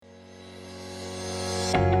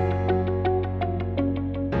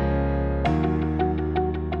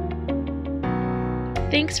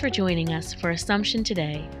Thanks for joining us for Assumption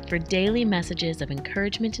Today for daily messages of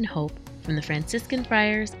encouragement and hope from the Franciscan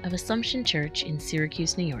Friars of Assumption Church in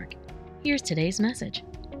Syracuse, New York. Here's today's message.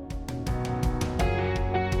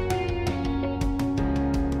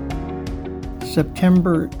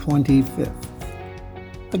 September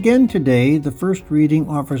 25th. Again today, the first reading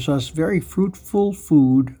offers us very fruitful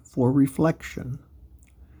food for reflection.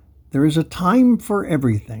 There is a time for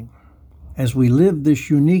everything. As we live this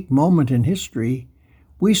unique moment in history,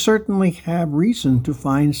 we certainly have reason to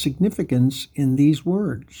find significance in these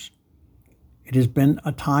words. It has been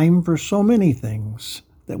a time for so many things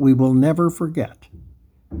that we will never forget.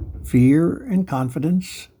 Fear and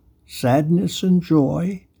confidence, sadness and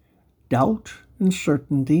joy, doubt and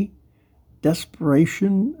certainty,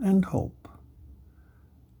 desperation and hope.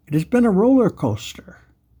 It has been a roller coaster,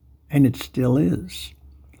 and it still is.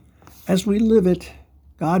 As we live it,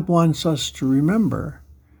 God wants us to remember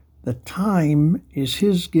that time is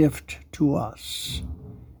His gift to us.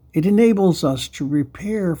 It enables us to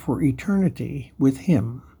prepare for eternity with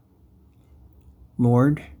Him.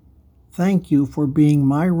 Lord, thank you for being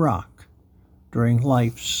my rock during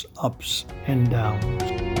life's ups and downs.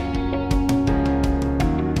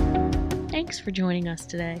 Thanks for joining us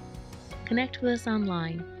today. Connect with us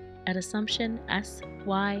online at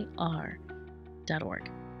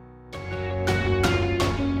AssumptionSYR.org.